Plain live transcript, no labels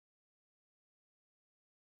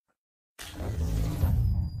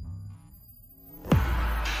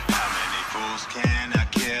fools can I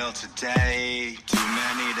kill today? Too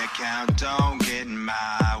many to count, don't get in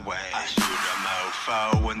my way. I shoot a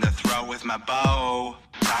mofo in the throat with my bow.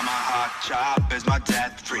 Tomahawk chop is my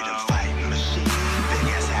death freedom fighting machine. Big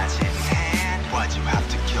ass hatchet in hand. Why'd you have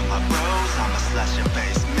to kill my bros? I'm a slasher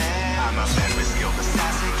face man. I'm a very skilled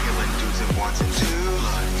assassin, killing dudes at once and two.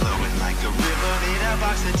 Blood flowing like a river, need a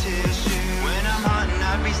box of tissue. When I'm hunting,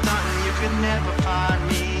 I be stunting, you could never find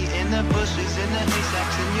me. In the bushes, in the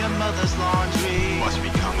haystacks, in your mother's laundry. Watch me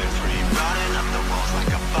coming free, running up the walls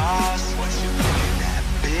like a boss. What's you thinking that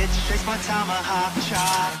bitch? Takes my tomahawk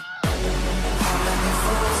chop. How many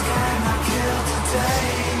fools can I kill today?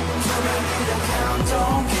 Too many to count,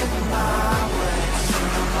 don't get in my way.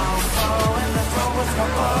 Shoot a mofo in the throat with my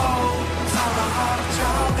bow. Tomahawk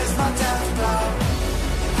chop is my death blow.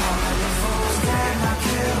 How many fools can I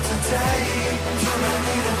kill today? Too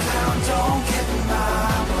many to count, don't get in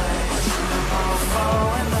my way. Shoot a mofo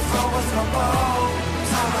in the throat with my bow.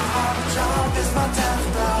 Tomahawk chop is my death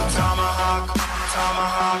blow. Tomahawk,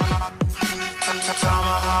 tomahawk,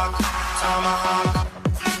 tomahawk, tomahawk,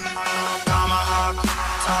 tomahawk,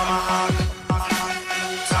 tomahawk,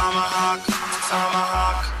 tomahawk,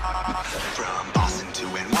 tomahawk. From Boston to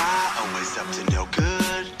NY, always up to no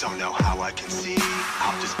good. Don't know how I can see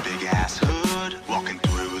out this big ass hood. Walking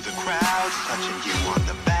through the crowds, touching you on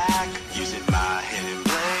the back, using my hidden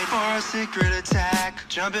blade for a secret attack.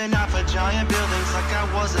 Jumping off of giant buildings like I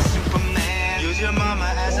was a Superman. Use your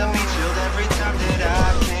mama as a meat shield every time that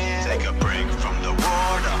I can. Take a break from the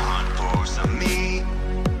war to hunt for some meat.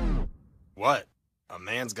 What? A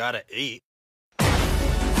man's gotta eat.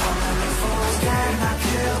 How many fools can I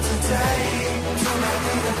kill today? Too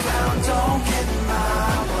many to count, don't get in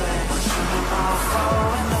my way. Shoot a mofo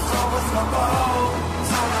in the throat with my bow.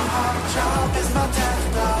 Tomahawk chop is my death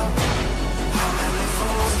blow. How many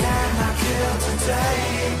fools can I kill today?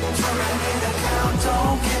 Too many to count, don't